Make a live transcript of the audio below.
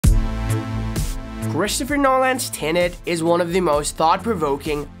Christopher Nolan's Tenet is one of the most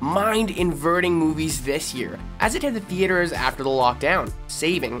thought-provoking, mind-inverting movies this year, as it hit the theaters after the lockdown,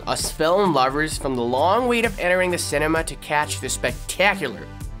 saving us film lovers from the long wait of entering the cinema to catch the spectacular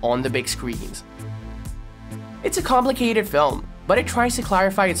on the big screens. It's a complicated film, but it tries to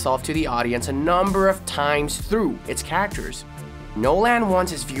clarify itself to the audience a number of times through its characters. Nolan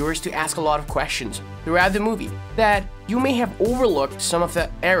wants his viewers to ask a lot of questions throughout the movie that you may have overlooked some of the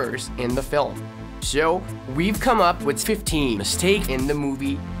errors in the film. So, we've come up with 15 mistakes in the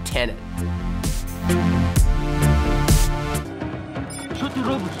movie Tenet.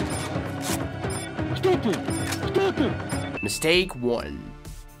 Mistake 1.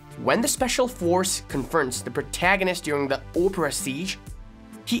 When the special force confronts the protagonist during the opera siege,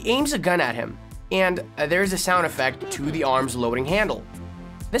 he aims a gun at him, and there's a sound effect to the arm's loading handle.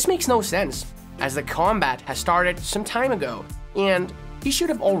 This makes no sense, as the combat has started some time ago, and he should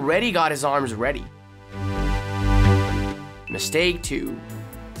have already got his arms ready. Mistake 2.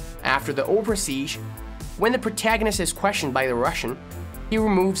 After the opera siege, when the protagonist is questioned by the Russian, he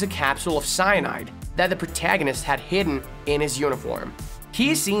removes a capsule of cyanide that the protagonist had hidden in his uniform. He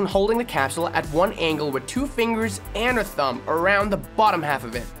is seen holding the capsule at one angle with 2 fingers and a thumb around the bottom half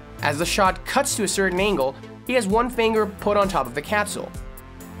of it. As the shot cuts to a certain angle, he has 1 finger put on top of the capsule.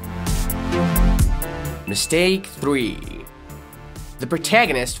 Mistake 3. The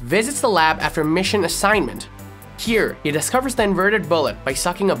protagonist visits the lab after mission assignment. Here, he discovers the inverted bullet by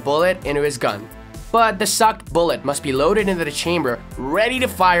sucking a bullet into his gun. But the sucked bullet must be loaded into the chamber, ready to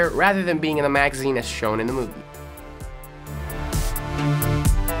fire rather than being in the magazine as shown in the movie.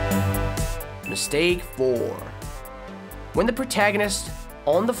 Mistake 4. When the protagonist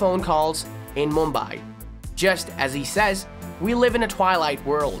on the phone calls in Mumbai, just as he says, "We live in a twilight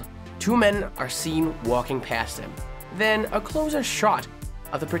world," 2 men are seen walking past him. Then a closer shot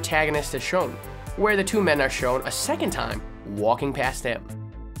of the protagonist is shown, where the 2 men are shown a second time walking past him.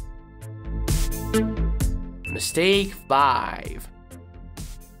 Mistake 5.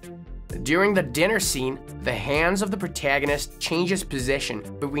 During the dinner scene, the hands of the protagonist changes position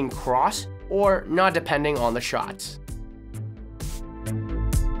between cross or not depending on the shots.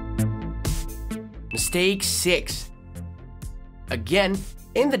 Mistake 6. Again,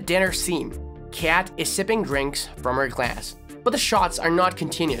 in the dinner scene, Kat is sipping drinks from her glass, but the shots are not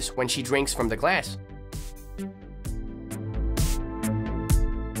continuous when she drinks from the glass.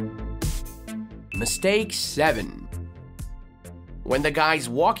 Mistake 7. When the guys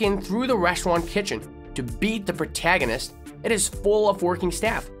walk in through the restaurant kitchen to beat the protagonist, it is full of working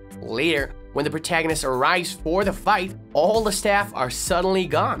staff. Later, when the protagonist arrives for the fight, all the staff are suddenly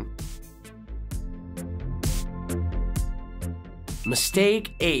gone.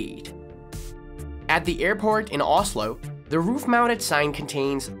 Mistake 8. At the airport in Oslo, the roof-mounted sign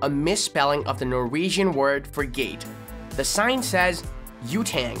contains a misspelling of the Norwegian word for gate. The sign says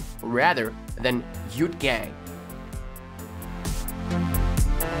Utang rather than Utgang.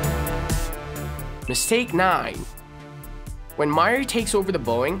 Mistake 9. When Meyer takes over the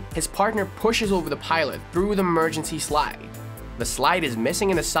Boeing, his partner pushes over the pilot through the emergency slide. The slide is missing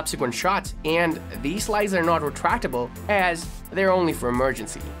in the subsequent shots, and these slides are not retractable as they're only for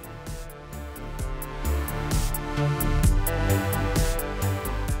emergency.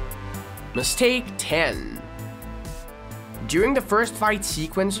 Mistake 10. During the first fight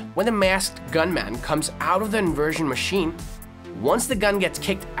sequence, when the masked gunman comes out of the inversion machine, once the gun gets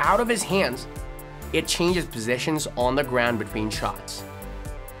kicked out of his hands, it changes positions on the ground between shots.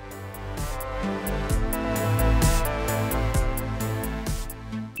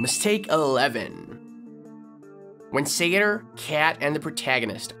 Mistake 11. When Sater, Kat, and the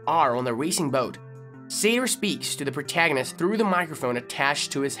protagonist are on the racing boat, Sater speaks to the protagonist through the microphone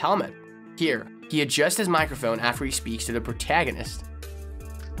attached to his helmet. Here, he adjusts his microphone after he speaks to the protagonist.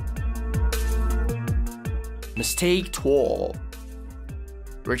 Mistake 12.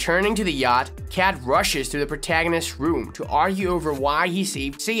 Returning to the yacht, Kat rushes to the protagonist's room to argue over why he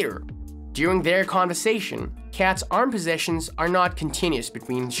saved Sater. During their conversation, Kat's arm positions are not continuous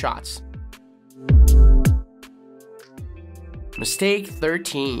between shots. Mistake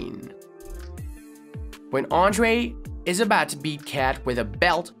 13. When Andre is about to beat Kat with a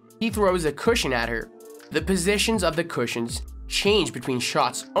belt, he throws a cushion at her. The positions of the cushions change between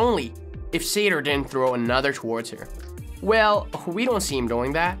shots only if Sater didn't throw another towards her. Well, we don't see him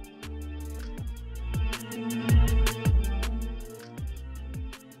doing that.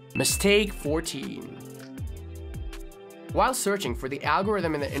 Mistake 14. While searching for the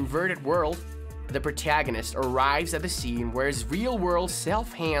algorithm in the inverted world, the protagonist arrives at the scene where his real-world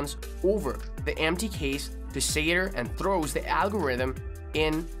self hands over the empty case to Sater and throws the algorithm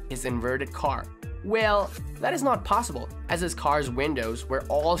in his inverted car. Well, that is not possible, as his car's windows were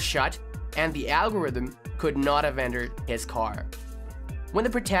all shut and the algorithm could not have entered his car. When the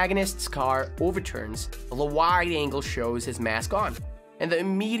protagonist's car overturns, the wide angle shows his mask on, and the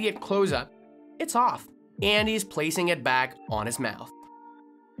immediate close-up, it's off, and he's placing it back on his mouth.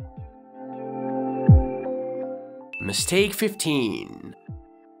 Mistake 15.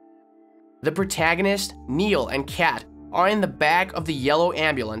 The protagonist, Neil, and Kat are in the back of the yellow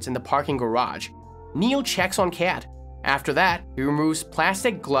ambulance in the parking garage. Neil checks on Kat. After that, he removes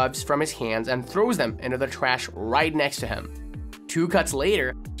plastic gloves from his hands and throws them into the trash right next to him. 2 cuts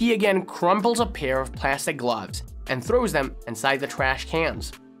later, he again crumples a pair of plastic gloves and throws them inside the trash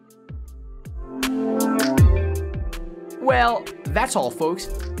cans. Well, that's all, folks.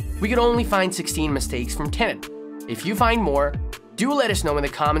 We could only find 16 mistakes from Tenet. If you find more, do let us know in the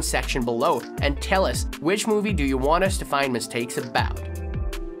comments section below and tell us which movie do you want us to find mistakes about.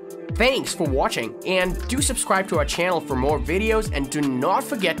 Thanks for watching, and do subscribe to our channel for more videos, and do not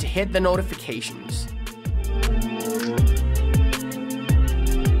forget to hit the notifications.